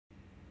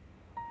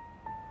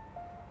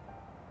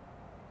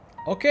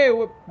Okay,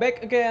 we're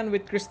back again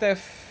with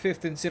Christef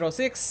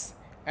 1506,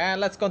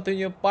 and let's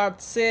continue part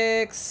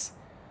 6.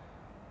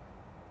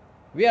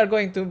 We are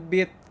going to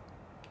beat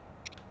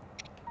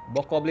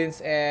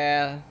bokoblins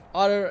and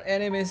other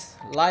enemies,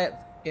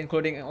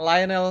 including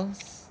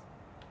Lionels.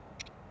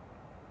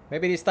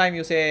 Maybe this time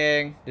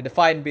using the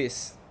Divine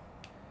Beast.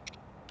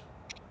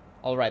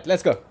 Alright,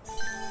 let's go.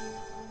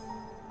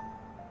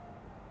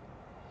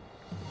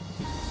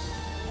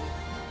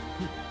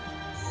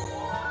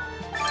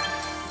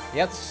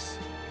 Yes,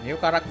 new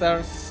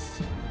characters,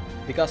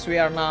 because we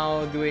are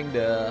now doing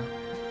the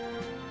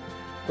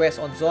quest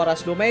on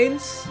Zora's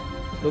domains,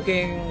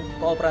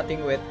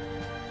 cooperating with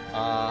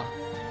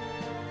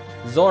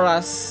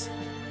Zoras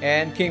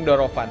and King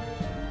Dorofan.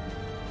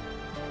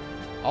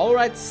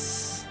 Alright,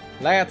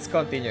 let's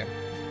continue.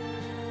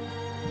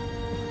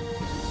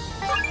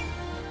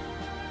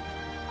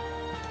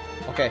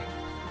 Okay,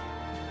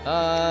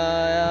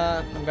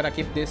 I'm gonna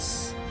keep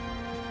this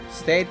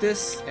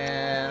status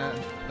and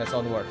let's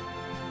onward.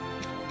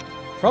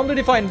 From the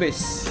Divine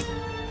Beast.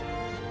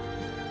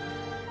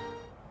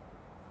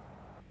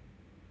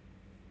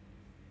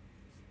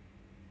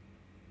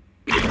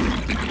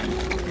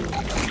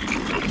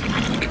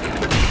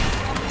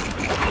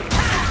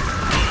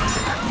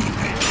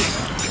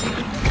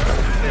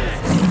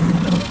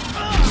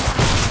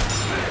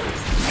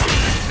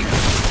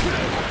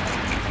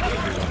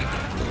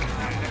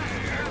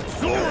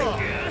 Zora!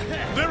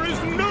 There is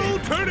no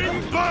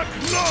turning back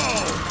now!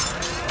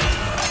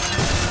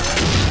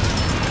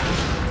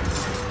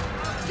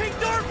 King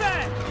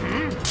Dorfan!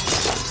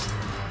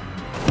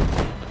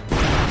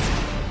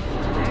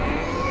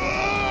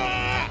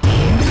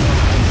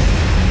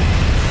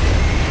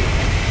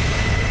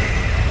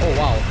 Oh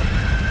wow.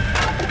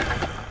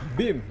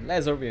 Beam,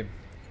 laser beam.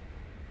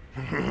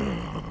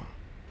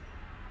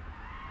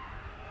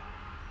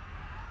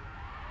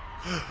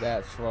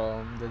 That's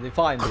from the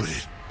Divine Could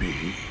Beast. it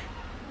be?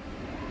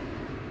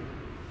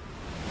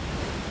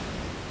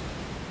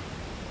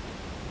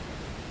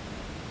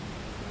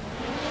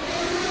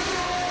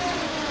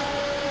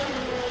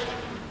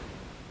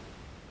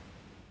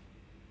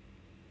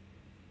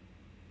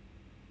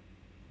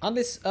 On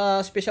this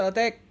special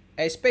attack,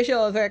 a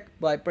special attack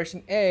by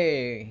pressing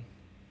A.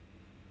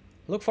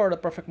 Look for the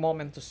perfect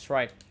moment to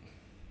strike.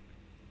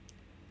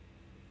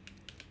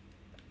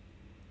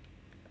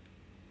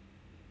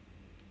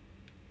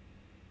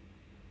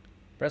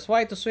 Press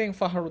Y to swing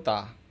Vah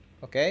Rutah.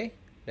 Okay,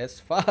 that's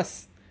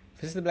fast.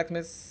 Visit the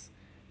blacksmith's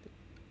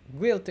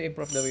wheel to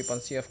improve the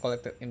weapons you have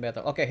collected in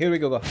battle. Okay, here we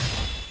go.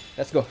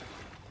 Let's go.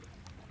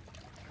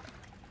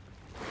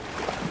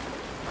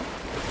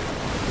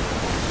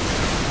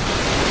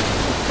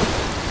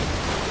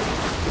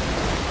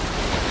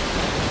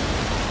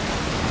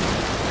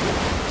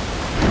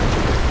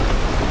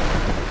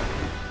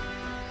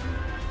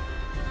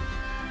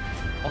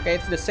 Okay,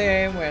 it's the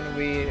same when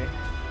we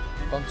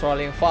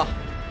controlling Vah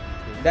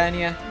with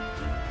Dania.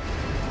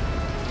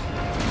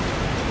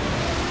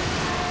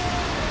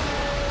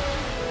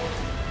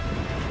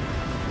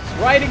 It's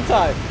riding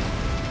time.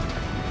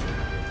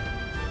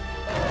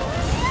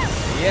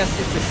 Yes,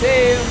 it's the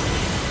same.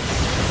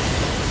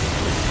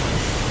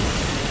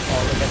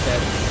 Oh, look at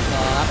that.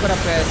 I'm gonna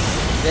press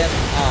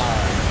ZR.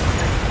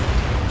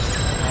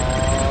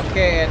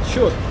 Okay, and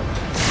shoot.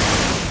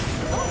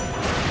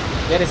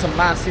 That is a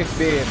massive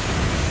beam.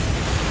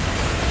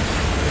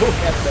 Look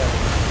at that.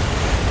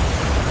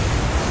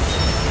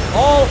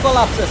 All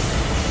collapses.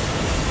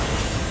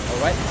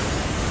 Alright.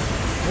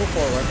 Move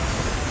forward.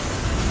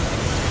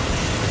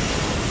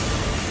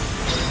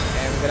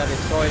 And we're gonna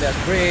destroy that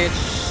bridge.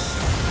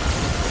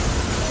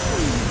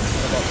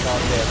 About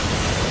down there.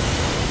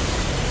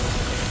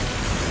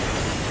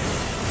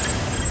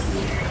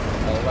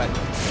 Alright.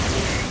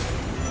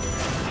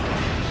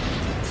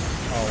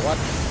 Oh, what?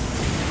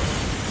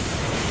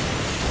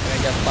 Can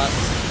I just pass?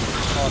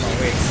 Oh no,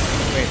 wait.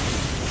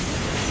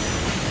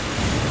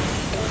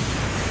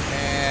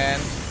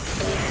 And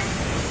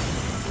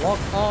lock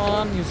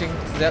on using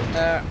Z,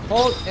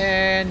 hold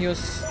and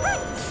use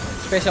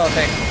special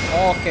attack.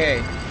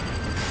 Okay.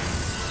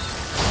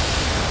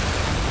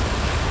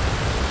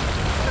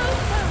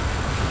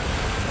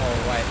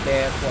 Alright,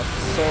 that was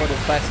so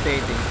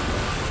devastating.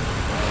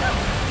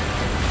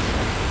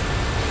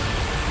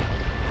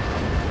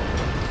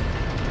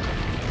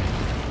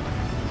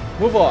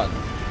 Move on.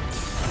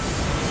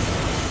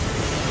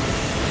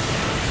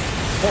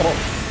 Oh,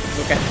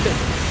 look at it.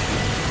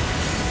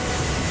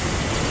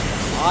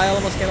 I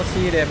almost cannot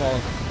see them all.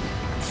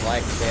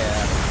 Like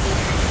there.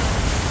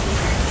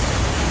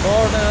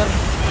 Corner.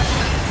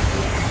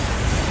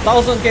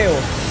 1000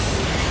 chaos.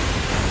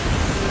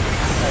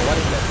 Oh, what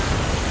is that?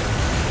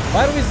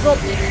 Fire is drop.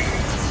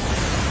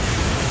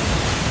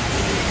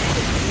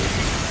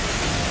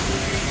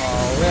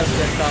 Oh, where's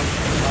that come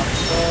from?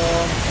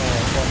 Oh,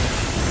 from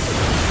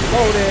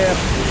below there.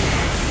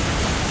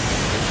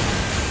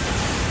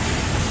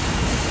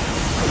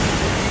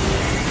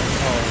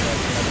 Oh,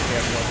 that's not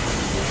careful.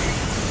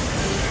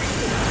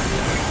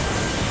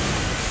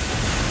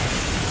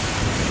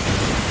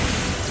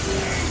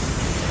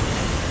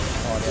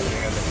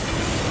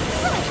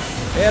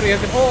 There you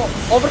have it. Oh,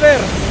 over there.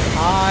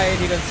 I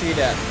didn't see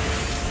that.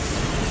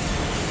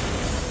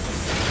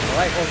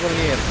 Right over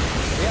here.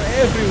 They are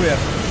everywhere.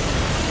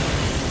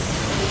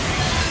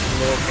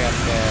 Look at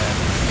that.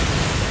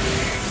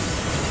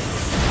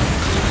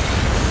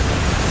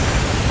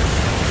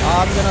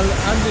 I'm gonna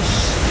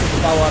unleash the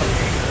power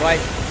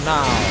right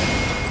now.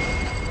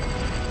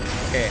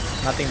 Okay,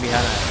 nothing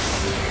behind us.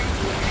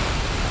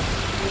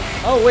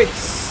 Oh wait,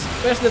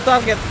 where's the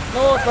target?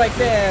 No, right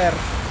there.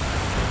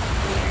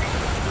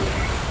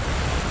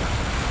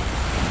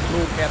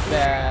 Look at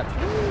that.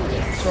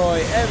 Destroy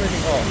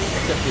everything. Oh,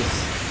 except this.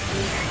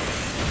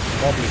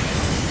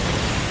 Goblins.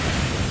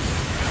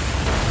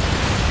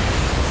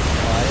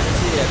 Oh, I didn't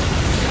see it.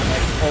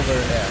 Like over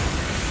there.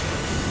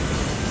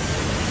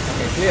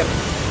 Okay, clear.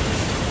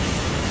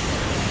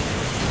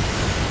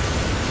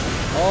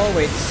 Oh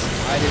wait,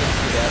 I didn't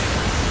see that.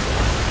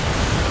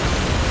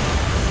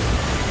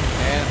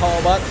 And how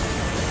about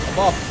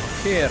above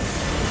here?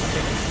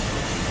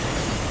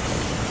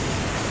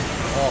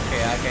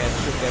 Okay, I can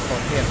shoot them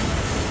from here.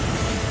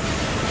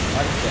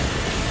 What is that?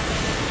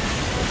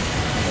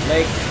 The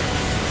lake.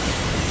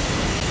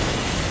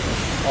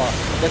 Oh,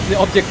 that's the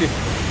objective.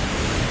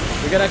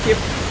 We're gonna keep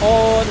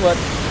onward.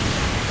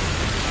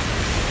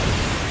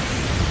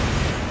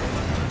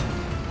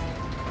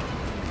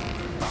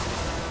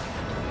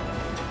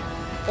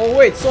 Oh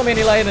wait, so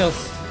many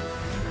Lionels.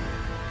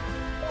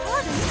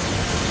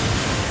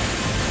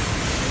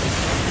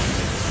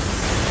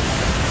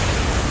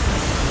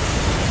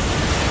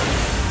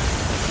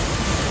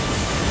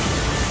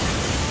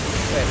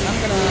 Wait, I'm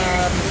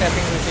gonna reset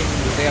everything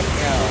there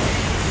now.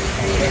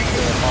 Oh, that's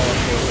the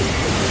powerful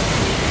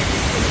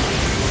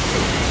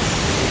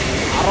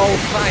arrow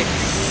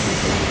strikes.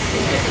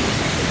 Okay.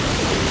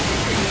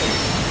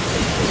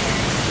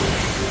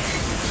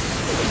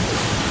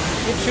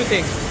 Keep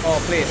shooting. Oh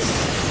please.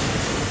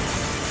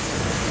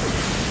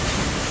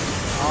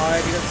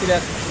 I didn't see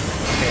that.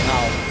 Okay,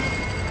 now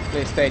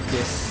please take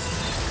this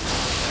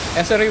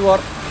as a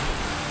reward.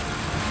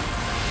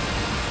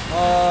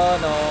 Oh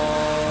no.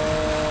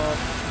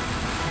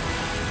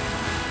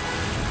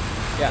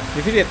 Yeah,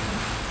 defeat it.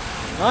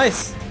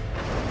 Nice.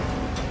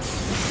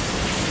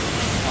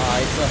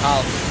 It's a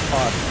half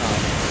part now.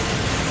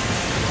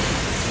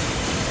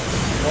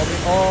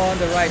 Moving on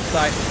the right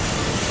side.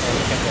 Oh,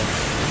 we can go.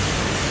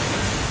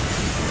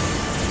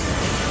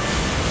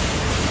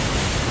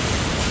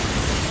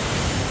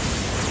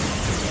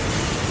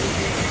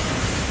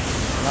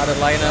 Another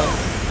Lionel.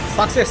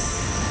 Success!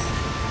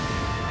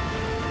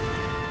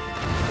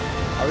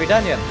 Are we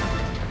done yet?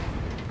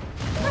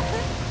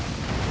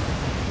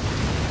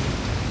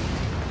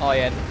 Oh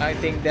yeah, I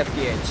think that's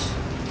the edge.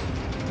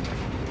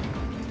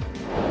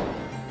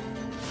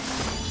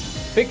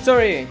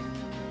 Victory!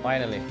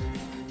 Finally.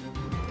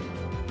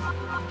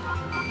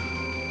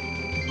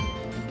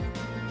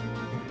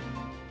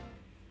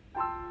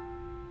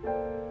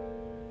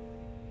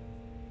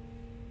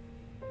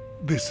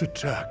 This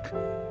attack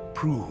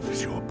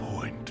proves your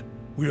point.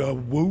 We are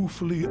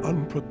woefully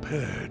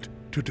unprepared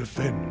to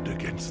defend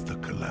against the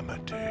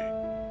Calamity.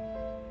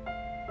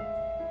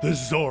 The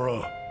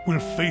Zora will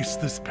face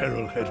this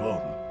peril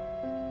head-on.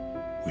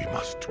 We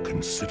must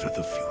consider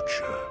the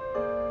future.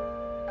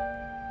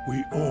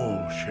 We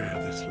all share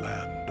this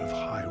land of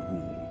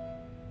Hyrule,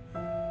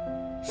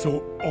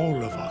 so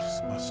all of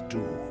us must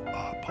do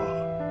our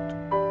part.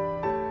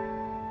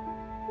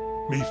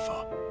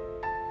 Mipha,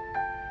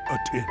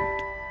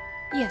 attend.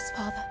 Yes,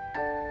 Father.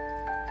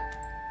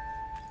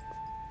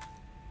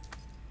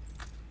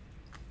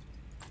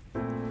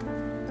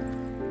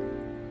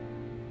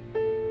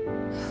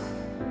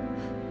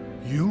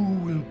 You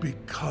will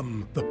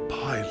become the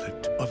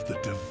pilot of the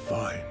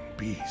divine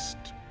beast,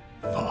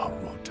 Vah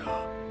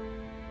Rutah.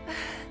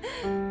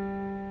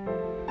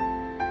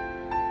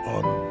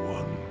 On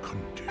one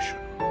condition.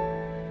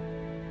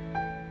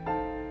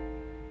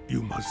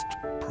 You must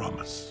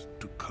promise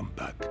to come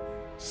back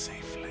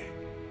safely.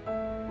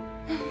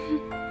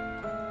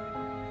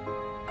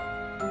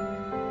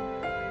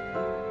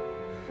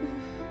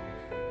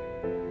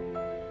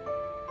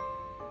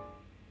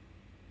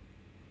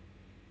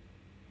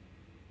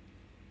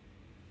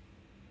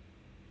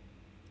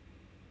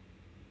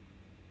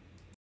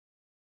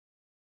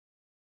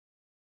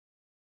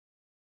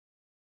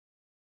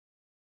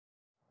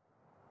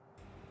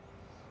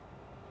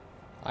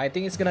 I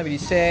think it's gonna be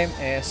the same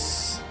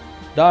as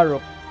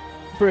Daruk.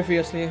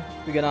 Previously,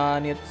 we're gonna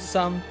need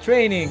some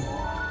training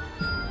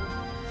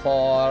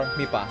for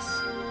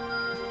Mipha's.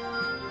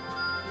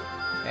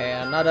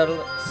 And another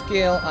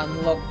skill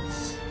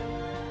unlocked.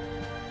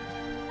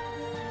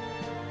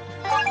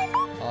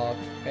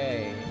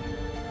 Okay.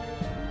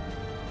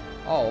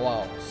 Oh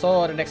wow.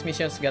 So the next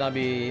mission is gonna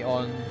be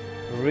on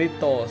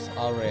Rito's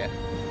area.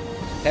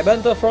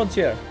 Tabanta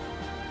Frontier.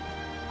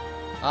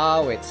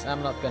 Ah wait,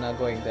 I'm not gonna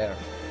go in there.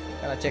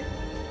 Gonna check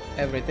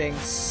everything.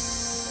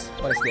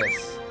 What is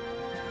this?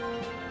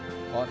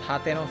 On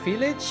Hateno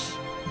village?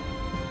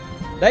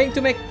 Dying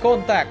to make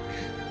contact.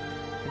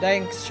 The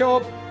dying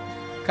shop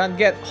can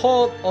get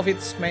hold of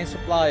its main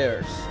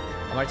suppliers.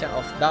 A merchant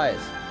of dice.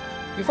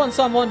 You found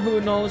someone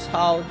who knows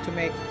how to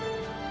make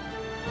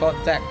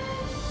contact,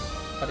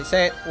 but he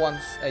said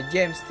wants a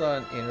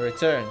gemstone in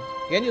return.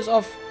 Gain use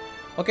of...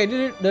 Okay,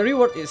 the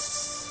reward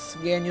is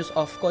gain use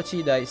of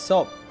Kochi Dai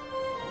Soap.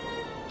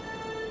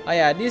 Oh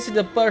yeah, this is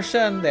the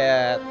person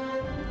that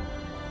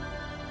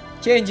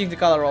changing the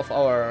color of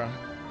our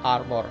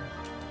armor.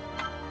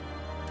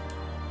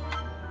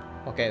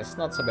 Okay, it's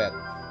not so bad.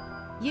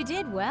 You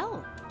did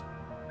well.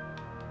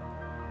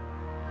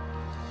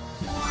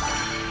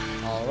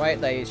 Alright,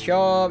 dice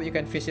shop. You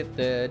can visit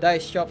the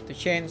dice shop to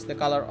change the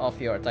color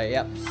of your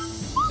tie-ups.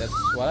 That's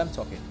what I'm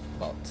talking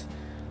about.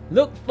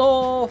 Look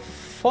no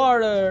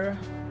farther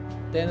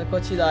than the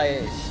Kochi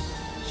dice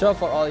shop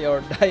for all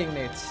your dyeing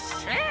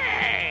needs.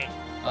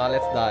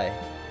 Let's dye.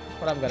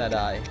 What I'm gonna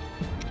dye?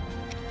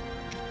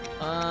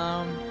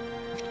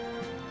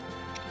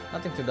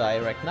 Nothing to dye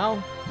right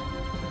now.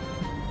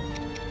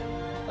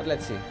 But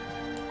let's see.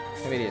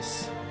 Maybe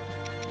this.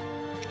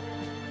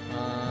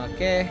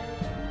 Okay.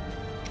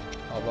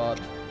 How about...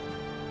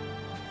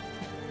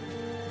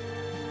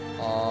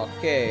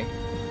 Okay.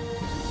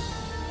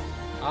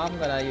 I'm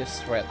gonna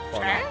use red for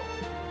now.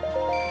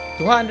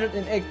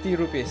 280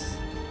 rupees.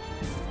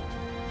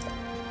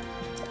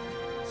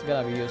 It's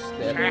gonna be used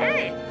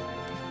there.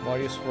 More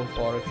useful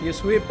for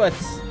fused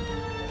weapons.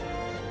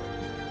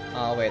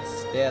 Oh wait,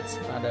 that's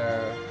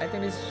another... I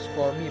think this is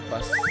for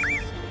Mipha's.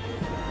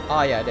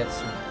 Oh yeah,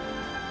 that's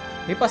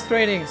Mipha's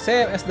training,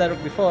 same as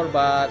Daruk before,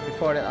 but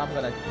before that I'm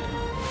gonna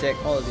check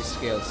all these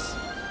skills.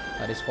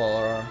 That is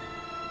for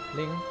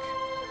Link.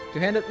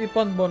 Two-handed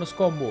weapon bonus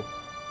combo.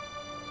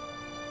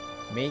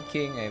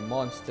 Making a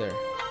monster.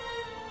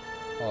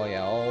 Oh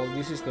yeah, all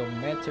this is the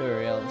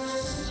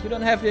materials. You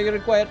don't have the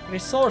required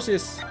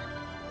resources.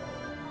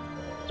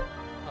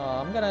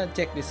 I'm gonna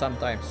check this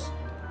sometimes.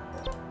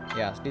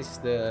 Yeah, this is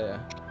the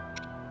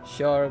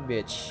shore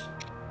beach.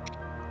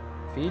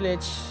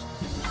 Village.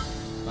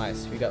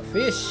 Nice, we got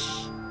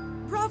fish.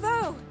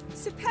 Bravo!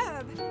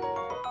 Superb!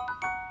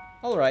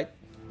 Alright.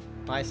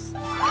 Nice.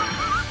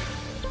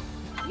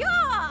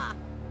 Yeah!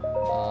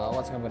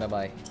 What's I'm gonna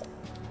buy?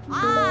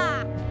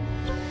 Ah!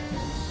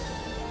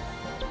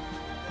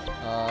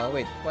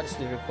 Wait, what is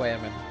the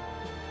requirement?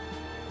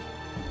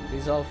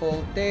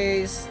 Resolveful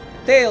taste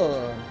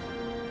tail.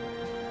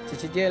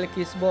 Chichi jelly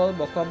kiss ball,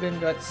 bokoblin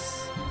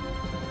guts,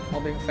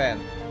 mobbing fan.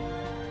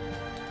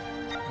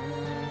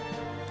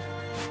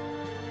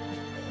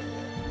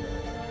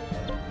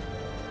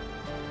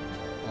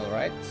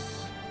 Alright.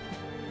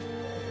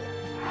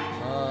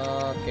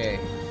 Okay.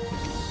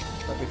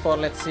 But before,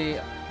 let's see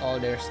all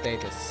their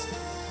status.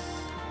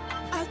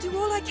 I'll do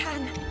all I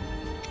can.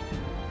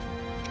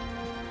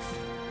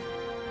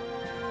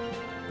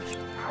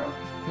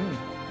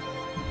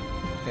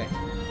 Okay.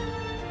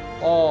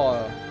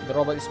 Oh, the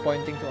robot is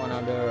pointing to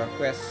another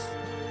quest.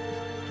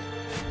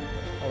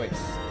 Oh wait.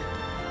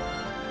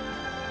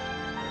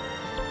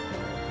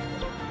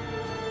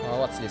 Oh,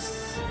 what's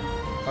this?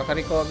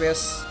 Kakariko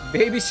best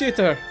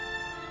babysitter.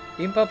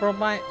 Impa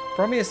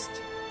promised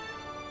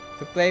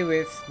to play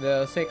with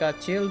the Seika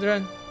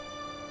children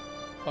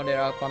on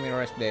their upcoming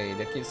rest day.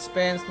 The kids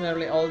spends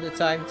nearly all the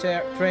time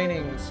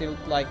training. She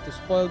would like to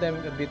spoil them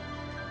a bit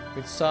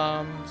with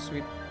some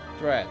sweet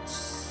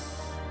threats.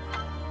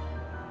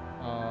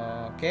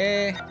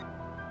 Okay.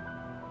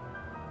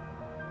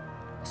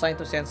 Assign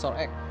to sensor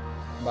X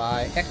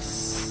by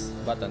X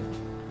button.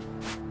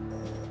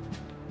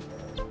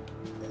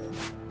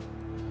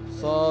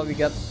 So we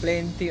got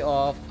plenty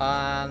of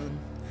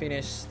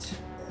unfinished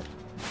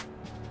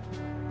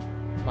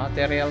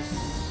materials.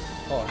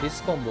 Oh,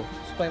 this combo.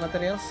 Supply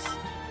materials.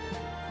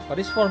 Oh,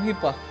 this for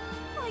Mipha.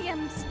 I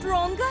am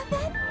stronger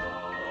then?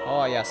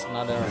 Oh yes,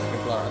 another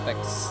regular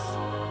attacks.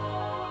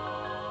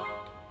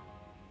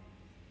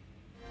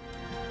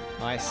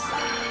 Nice.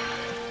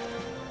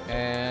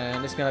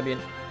 And it's gonna be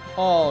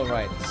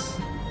alright.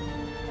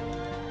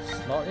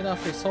 Not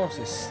enough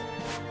resources.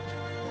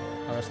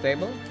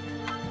 Unstable.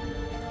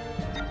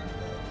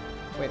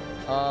 Wait,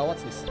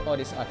 what's this? Oh,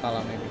 this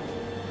Akala maybe.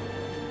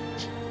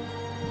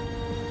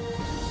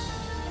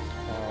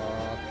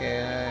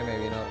 Okay,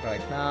 maybe not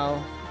right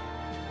now.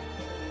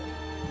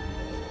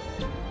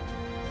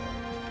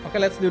 Okay,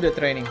 let's do the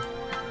training.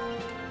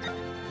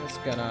 It's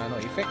gonna no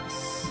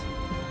effects.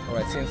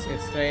 Alright, since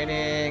it's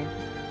training,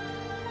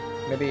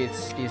 maybe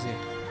it's easy.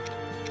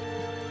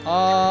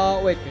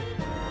 Wait.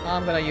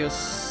 I'm gonna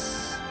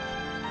use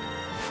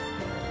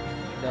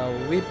the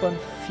weapon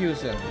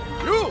fusion.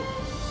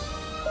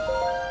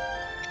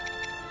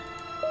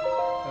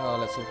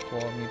 Let's look for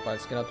Mipha.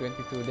 It's gonna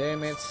 22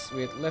 damage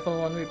with level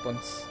 1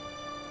 weapons.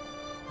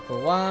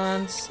 Level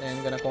 1s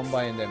and gonna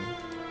combine them.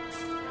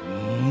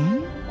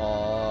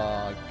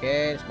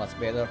 Okay, it's much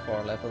better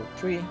for level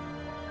 3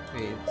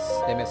 with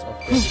damage of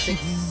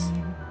 26.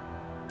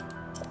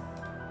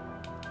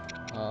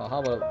 How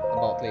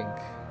about Link?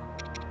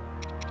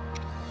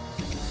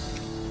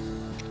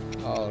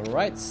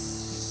 Alright.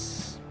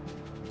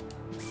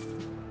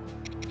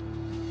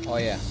 Oh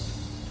yeah,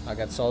 I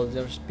got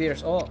soldier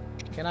spears. Oh,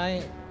 can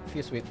I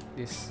fuse with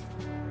this?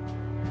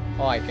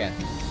 Oh, I can.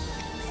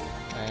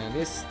 And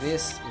this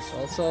is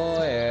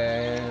also,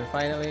 and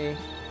finally,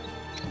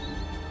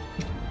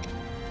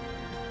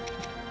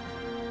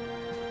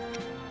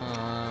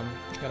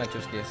 gonna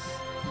choose this.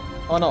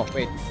 Oh no,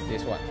 wait,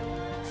 this one.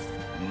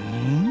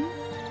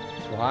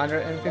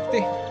 250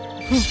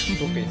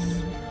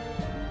 rupees.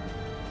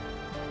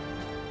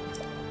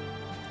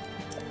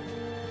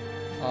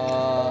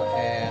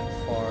 And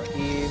for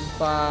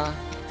Impa,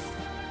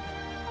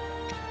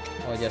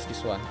 oh, just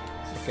this one.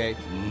 It's okay.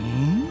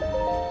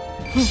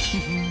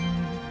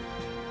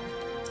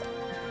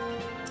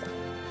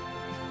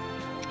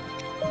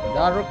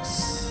 Darux,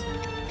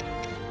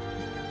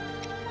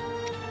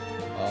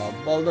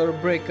 Boulder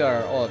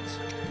Breaker, Odd.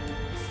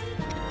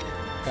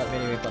 Got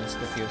many weapons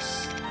to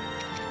use.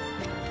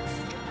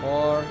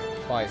 4,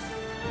 5.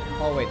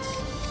 Oh wait,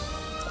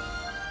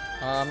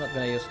 I'm not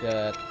gonna use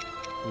that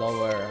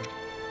lower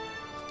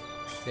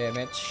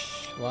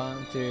damage.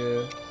 1,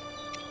 2,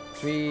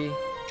 3,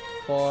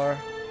 4,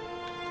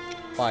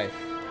 5.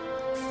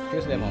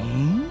 Use them all.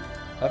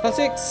 Level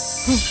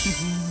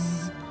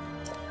 6.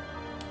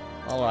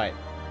 Alright.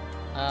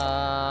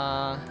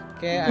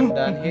 Okay, I'm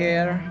done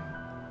here.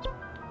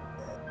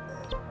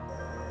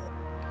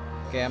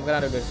 Okay, I'm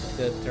gonna do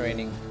the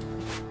training.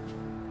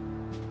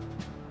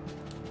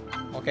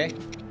 Okay,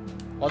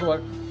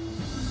 onward.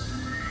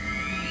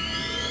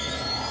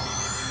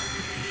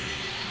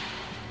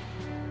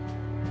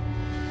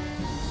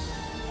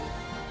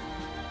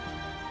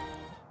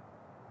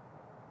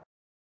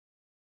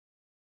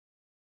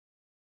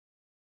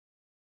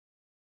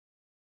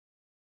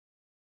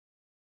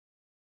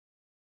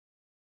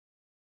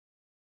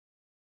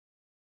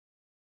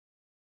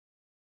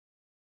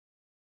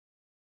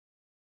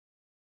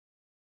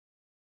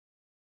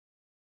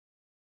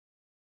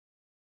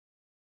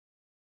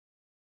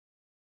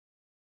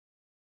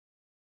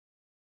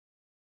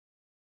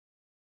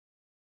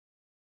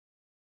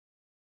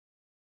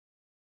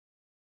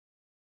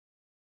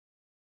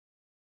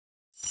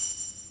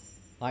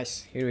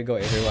 Nice, here we go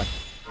everyone.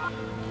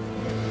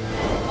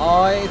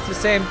 Oh, it's the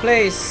same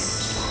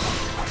place.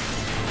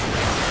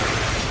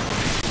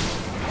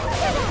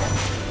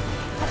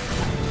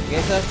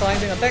 Geyser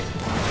climbing attack.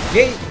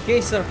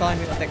 Geyser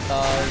climbing attack them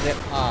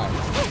out.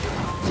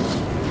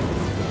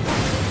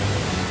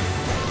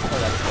 Oh,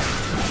 that's good.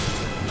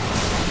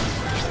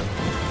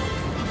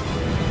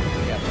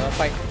 Yeah, we'll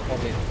fight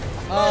Goblin.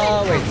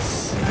 Oh, wait.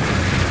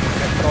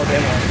 Let's throw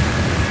them on.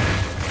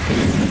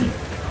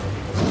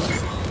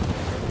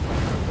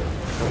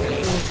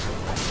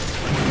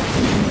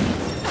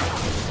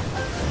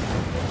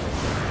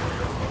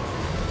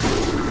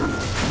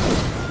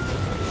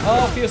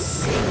 Oh,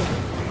 fuse.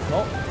 No.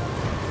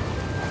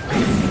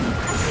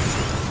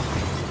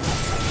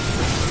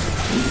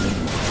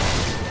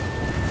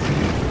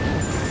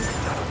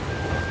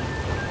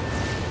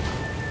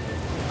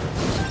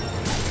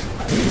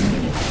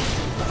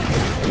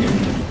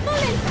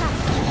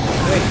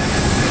 Wait.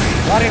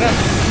 Warriors.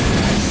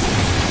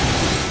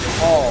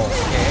 Oh,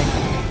 okay.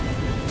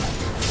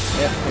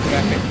 That's the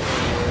graphic.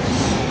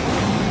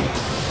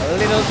 A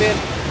little bit.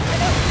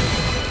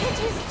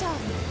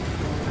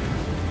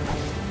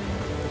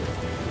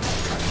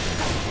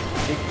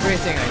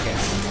 Decreasing, I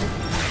guess.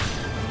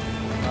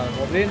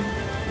 Goblin.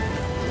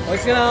 Oh,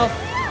 it's gonna have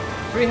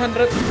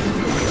 300.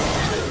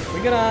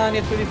 We're gonna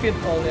need to defeat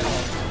all them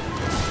all.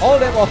 All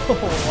them all.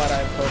 What I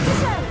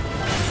thought.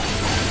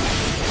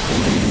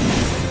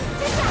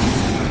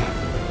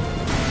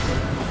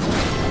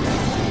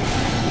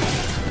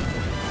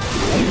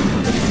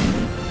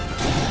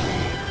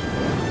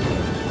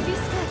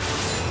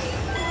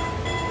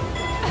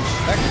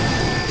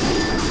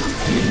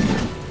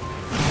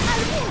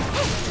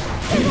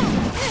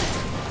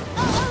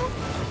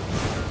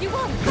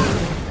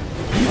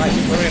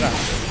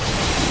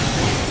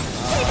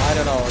 I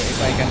don't know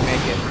if I can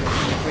make it.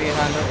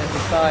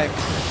 305.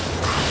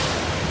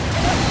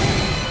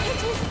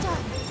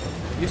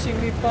 Using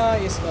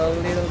Mipha is a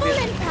little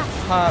bit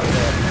harder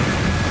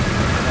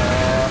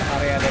for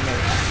area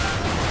damage.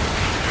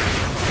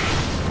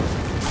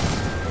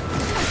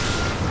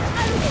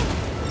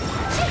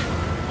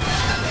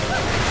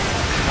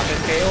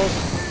 Chaos.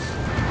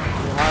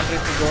 200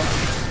 to go.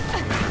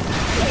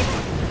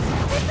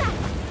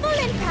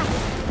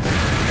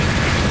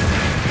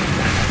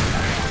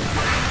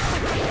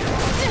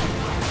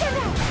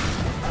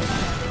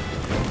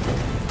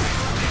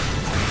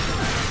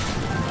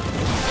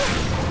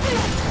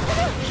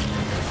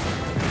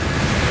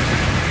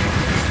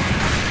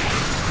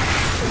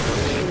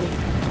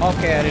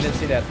 Okay, I didn't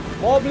see that.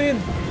 Goblin!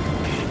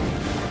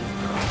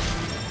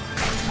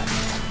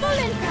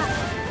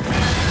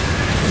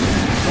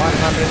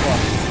 100 more.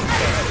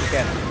 Okay, you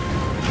can.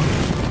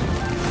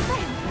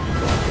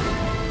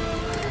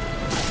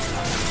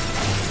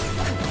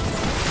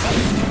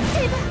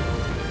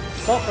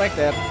 Stop right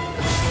there.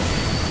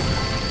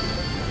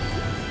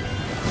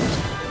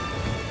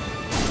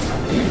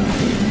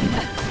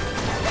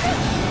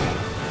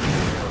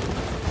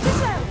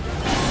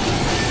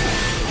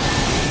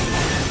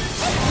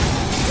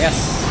 Yes.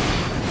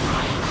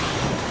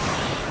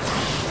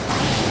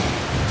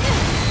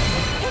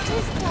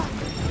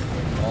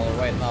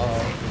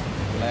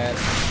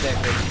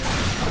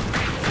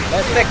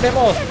 them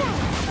all.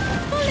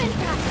 Full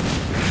impact.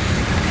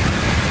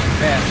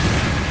 There.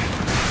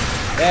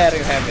 There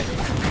you have it.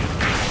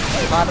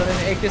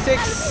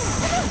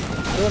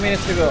 186. 2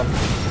 minutes to go.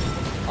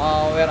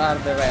 Oh, where are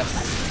the rest?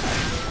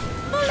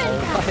 Full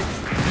impact. Alright.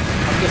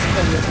 I'm just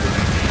gonna use this.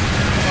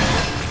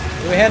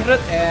 300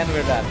 and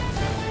we're done.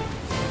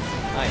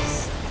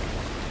 Nice.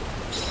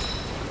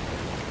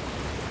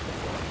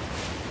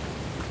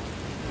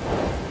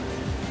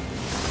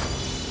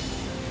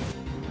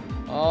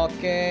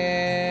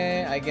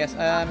 Okay, I guess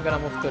I'm gonna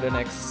move to the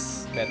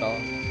next battle.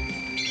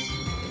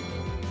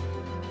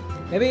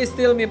 Maybe it's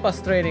still Mipha's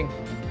trading.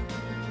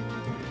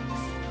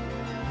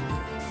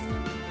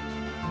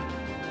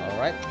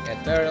 Alright,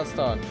 Ethereal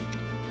Stone.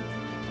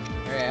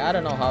 Okay, I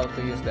don't know how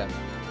to use them.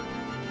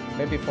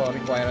 Maybe for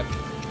required.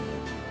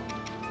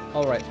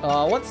 Alright,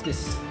 what's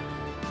this?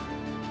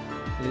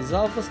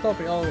 Lizalfos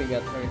trophy. Oh, we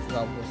got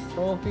Lizalfos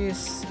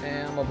trophies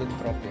and Moblin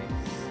trophies.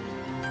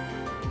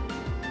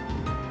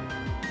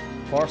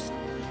 Force.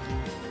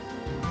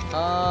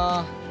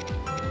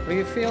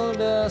 Refill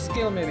the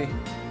skill maybe.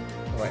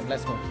 Alright,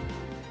 let's move.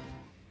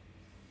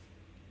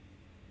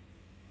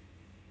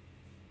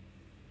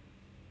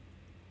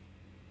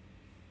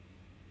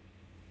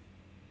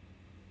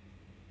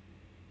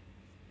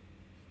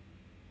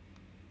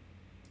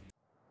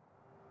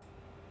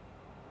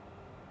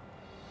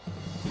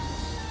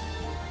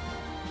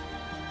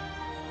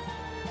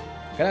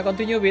 Gonna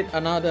continue with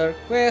another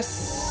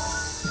quest.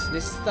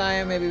 This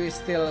time maybe we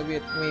still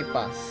with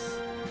Mipha.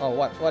 Oh,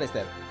 what is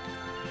that?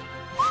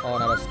 Oh,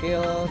 another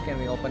skill. Can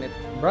we open it?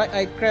 Bright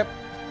Eye Crab.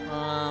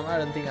 I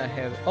don't think I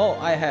have. Oh,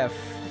 I have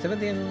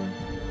 17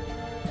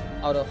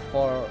 out of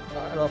 4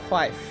 out of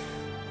 5.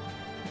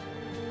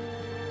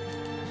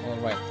 All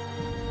right.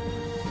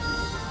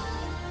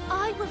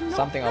 I will not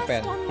Something rest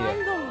open on my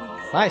here.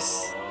 laurels.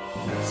 Nice.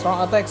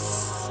 Strong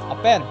attacks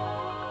open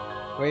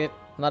with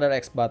another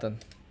X button.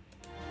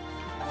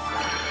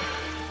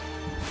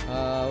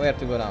 Where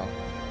to go now?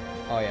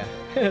 Oh yeah,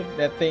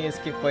 that thing is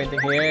keep pointing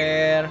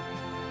here.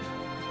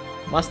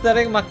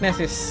 Mastering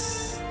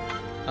Magnesis.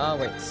 Ah,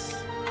 wait.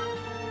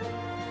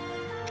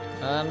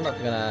 I'm not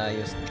gonna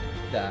use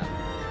that.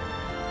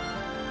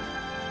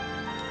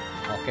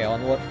 Okay,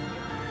 onward.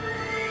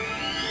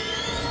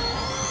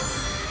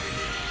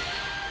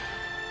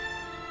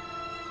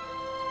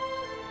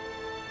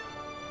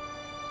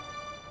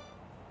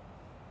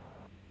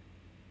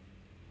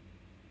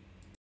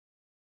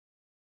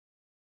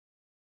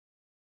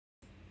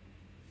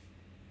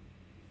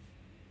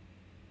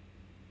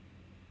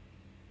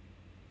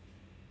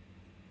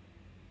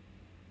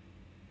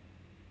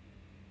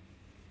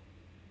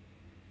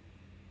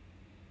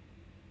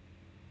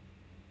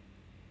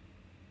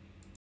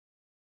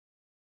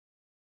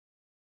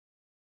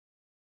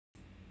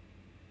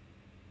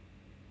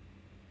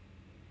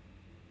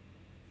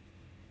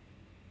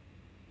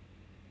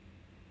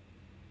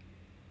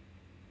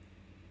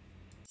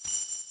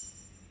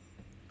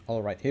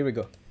 Alright, here we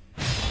go.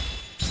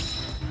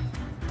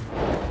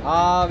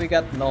 We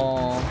got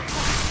no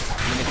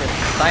limited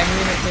time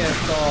limit here,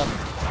 so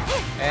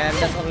and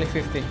that's only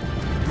 50.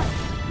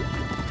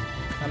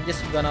 I'm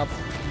just gonna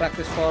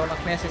practice for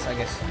Magnesis, I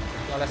guess.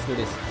 So let's do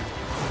this.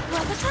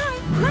 Well, the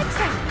time. Let's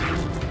go.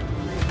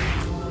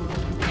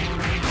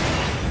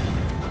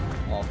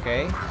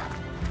 Okay.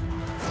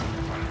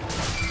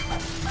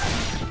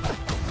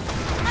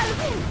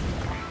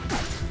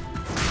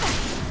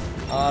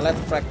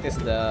 Let's practice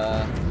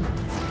the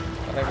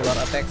regular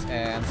attacks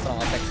and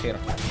strong attacks here.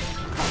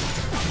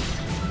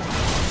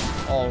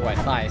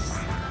 Alright, nice.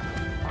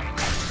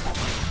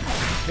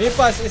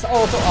 Mipha is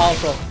also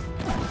awesome.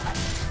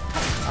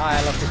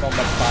 I love the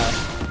combat style,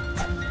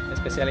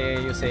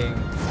 especially using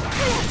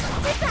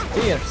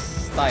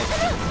spears type.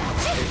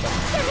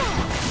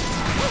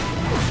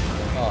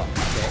 Oh,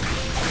 okay.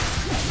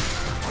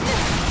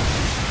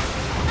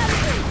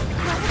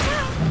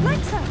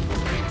 Let's go.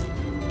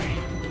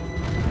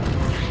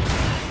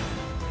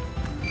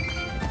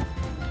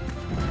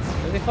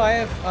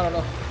 25, I don't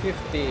know,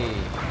 50.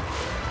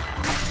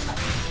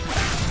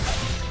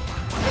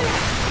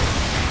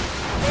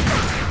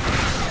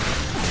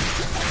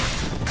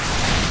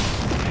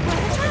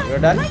 Okay, we're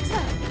done.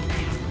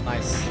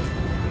 Nice.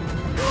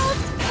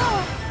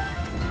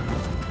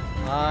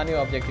 New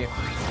objective.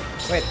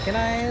 Wait, can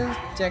I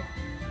check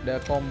the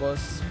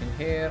combos in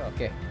here?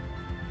 Okay.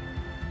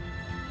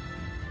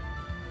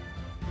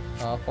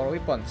 For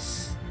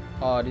weapons.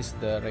 Oh, this is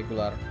the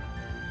regular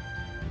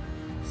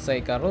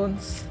Seika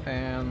runes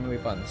and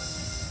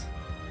weapons.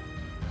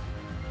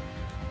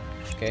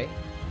 Okay.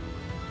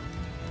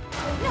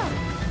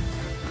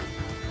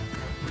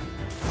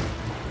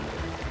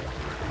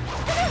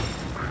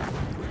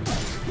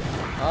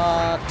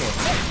 Okay.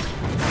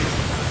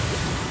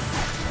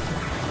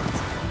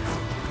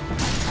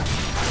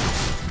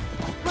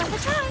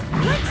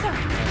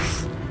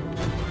 Nice.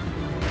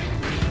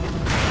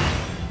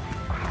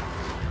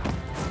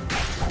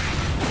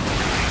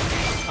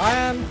 I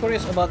am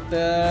curious about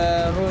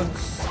the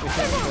runes which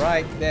is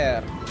right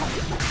there.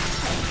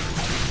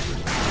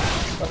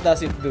 What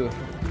does it do?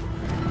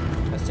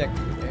 let's check.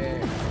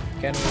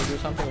 Can we do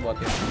something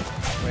about it?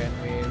 When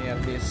we near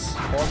this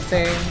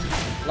fountain,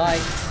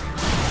 lights,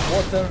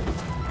 water.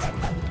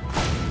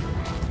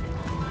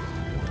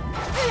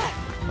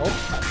 Nope.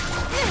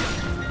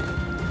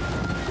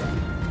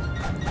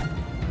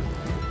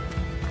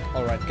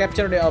 Alright,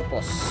 capture the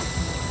outpost.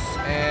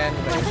 And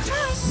Worth a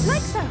try.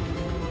 Like so.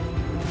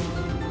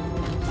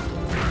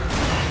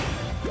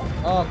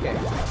 okay.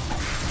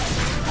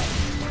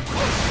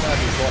 That'd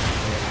be boss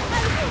here.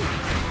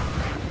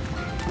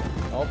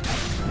 Nope.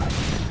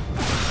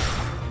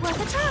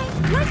 Worth a try.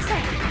 Like so.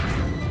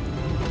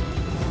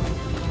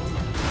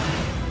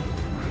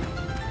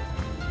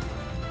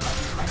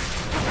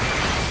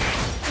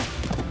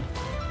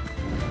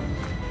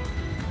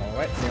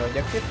 Alright, new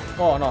objective.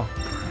 Oh no,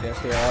 there's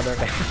the other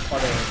thing.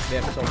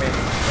 There's so many.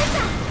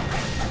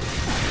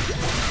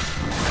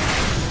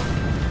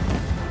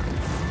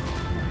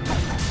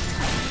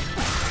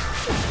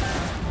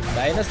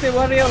 Dynasty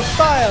Warrior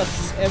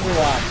styles,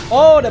 everyone.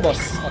 Oh, the boss.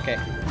 Okay.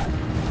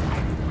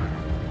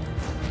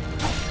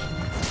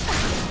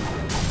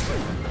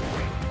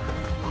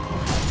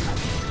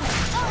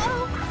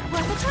 Uh-oh.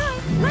 Worth a try.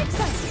 Like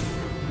so.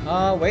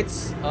 Wait.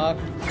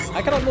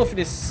 I cannot move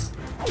this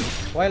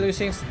while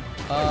using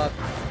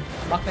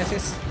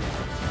magnesis.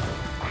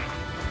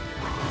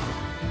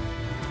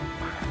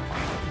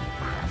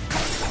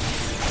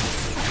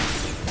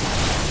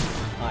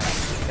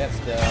 Nice. That's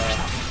the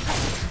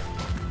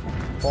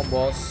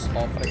combos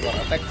of regular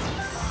attack.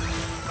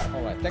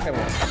 Alright, take them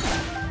all.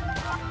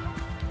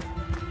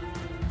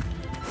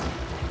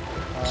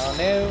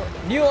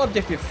 New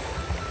objective.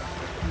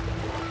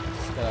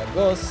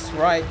 Goes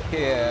right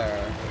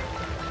here.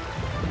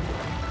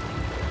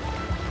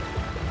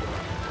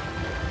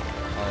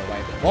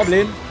 Alright,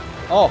 Moblin.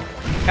 Oh,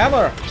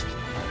 hammer.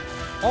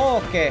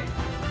 Okay,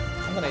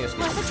 I'm gonna use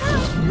Worth a this. try.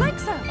 Like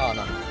so. Oh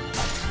no.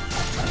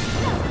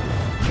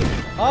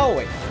 Oh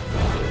wait.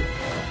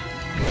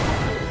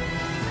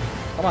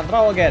 Come on,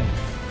 throw again.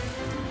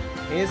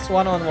 It's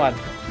one-on-one.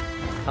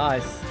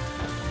 Nice.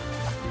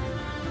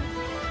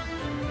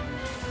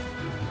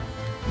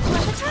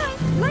 Worth a try.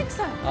 Like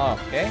so.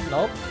 Okay,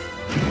 nope.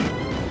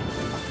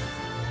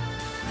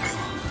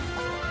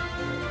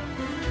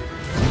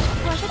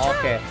 Worth a try.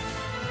 Okay.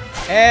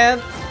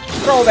 And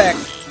throw back.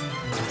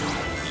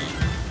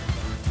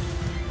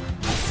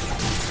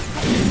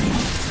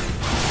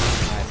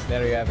 Nice,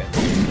 there you have it.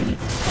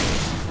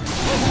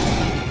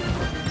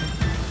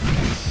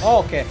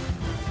 Okay.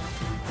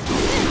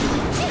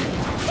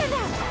 Get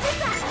out. Take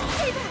that.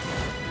 Take that.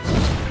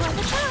 Worth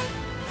a try.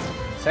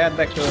 Set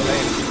back to the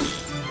lane.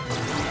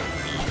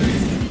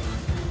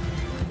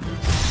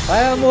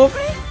 Final move.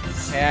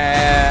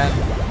 And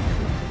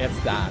it's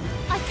done.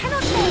 I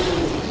cannot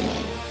take.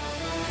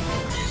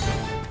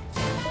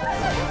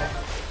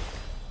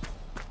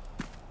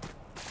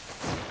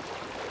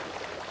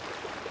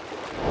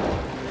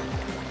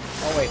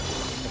 Oh wait,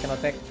 I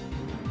cannot take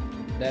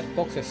that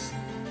boxes.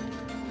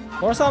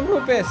 For some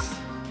rupees.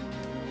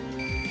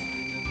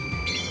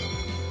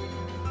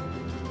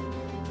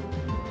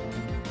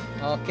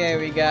 Okay,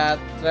 we got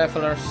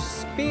Traveler's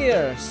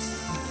Spears.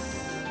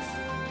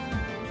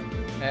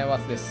 And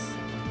what's this?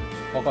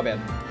 Coco Bed.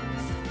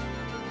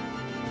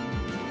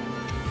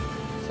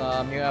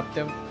 Some new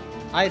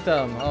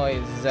item. Oh,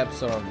 it's Zap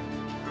Sword.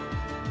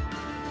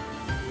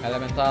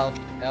 Elemental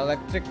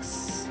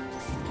Electrics.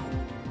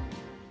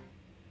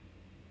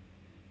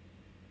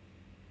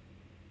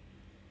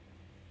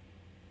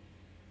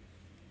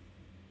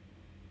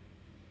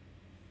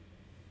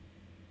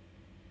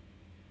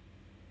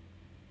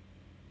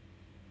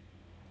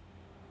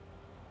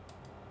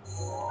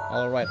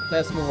 Alright,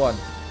 let's move on.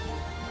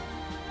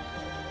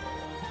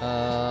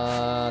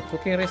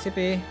 Cooking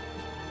recipe.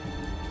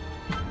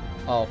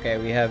 Okay,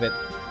 we have it.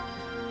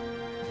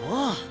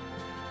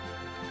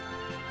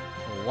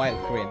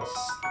 Wild greens.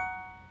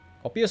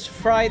 Copious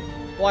fried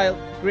wild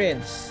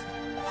greens.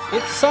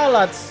 It's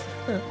salads.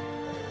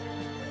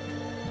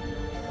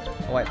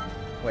 wait,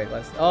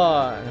 what's...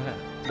 Oh,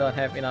 don't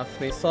have enough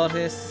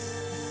resources.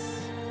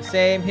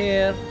 Same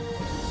here.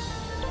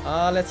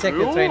 Let's check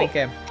the training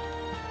camp.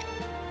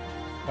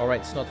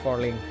 Alright, it's not for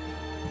Link.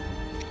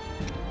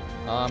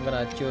 I'm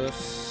gonna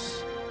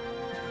choose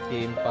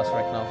Game Pass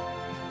right now.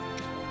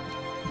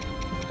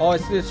 Oh,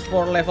 it's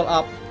for level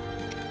up.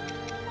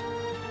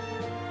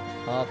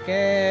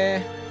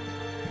 Okay.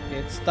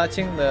 It's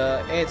touching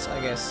the age, I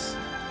guess.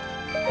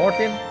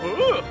 14?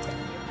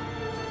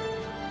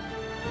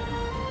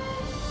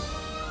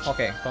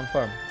 Okay,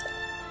 confirm.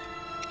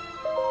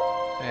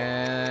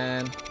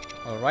 And...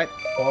 Alright,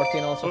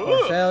 14 also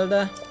for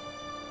Zelda.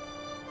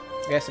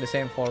 Guess the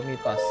same for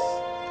Mipha.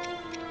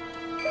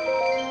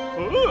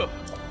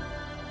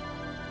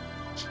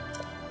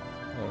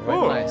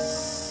 Alright,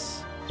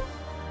 nice.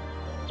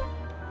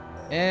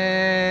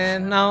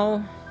 And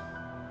now...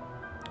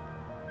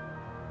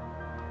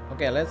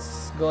 Okay,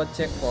 let's go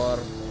check for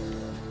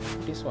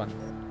this one.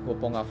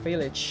 Goponga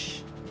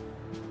Village.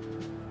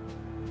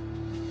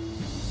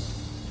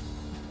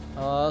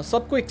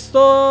 Shop quick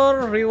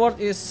store. Reward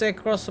is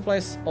across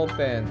supplies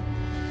open.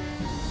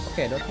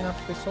 Okay, don't enough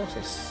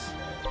resources.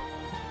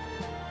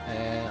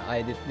 And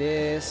I did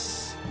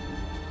this.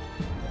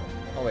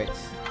 Oh wait.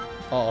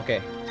 Oh,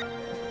 okay.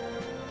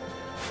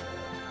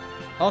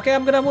 Okay,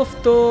 I'm gonna move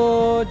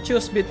to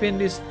choose between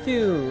these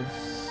two.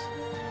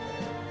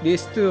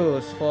 These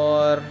two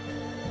for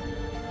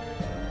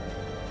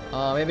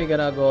maybe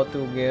gonna go to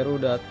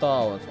Gerudo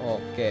Towns.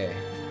 Okay.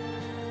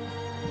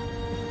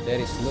 There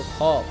is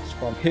loopholes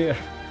from here.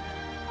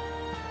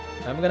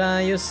 I'm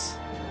gonna use.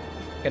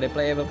 Okay, the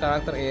playable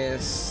character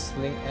is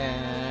Link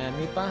and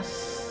Mipha,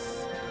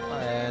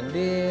 and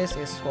this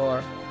is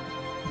for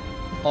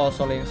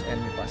also Links and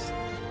Mipha.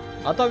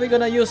 I thought we're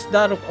gonna use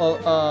Daruk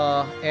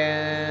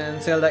and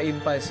Zelda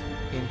Impies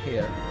in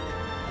here.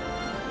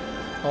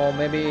 Or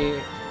maybe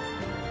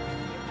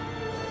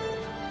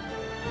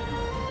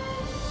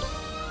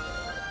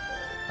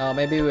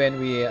maybe when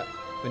we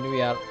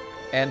are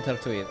enter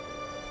to it.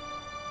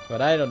 But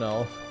I don't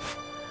know.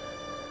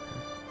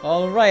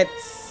 Alright,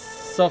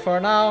 so for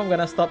now I'm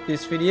gonna stop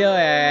this video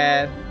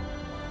and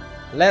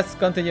let's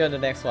continue on the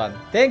next one.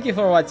 Thank you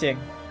for watching.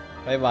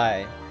 Bye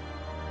bye.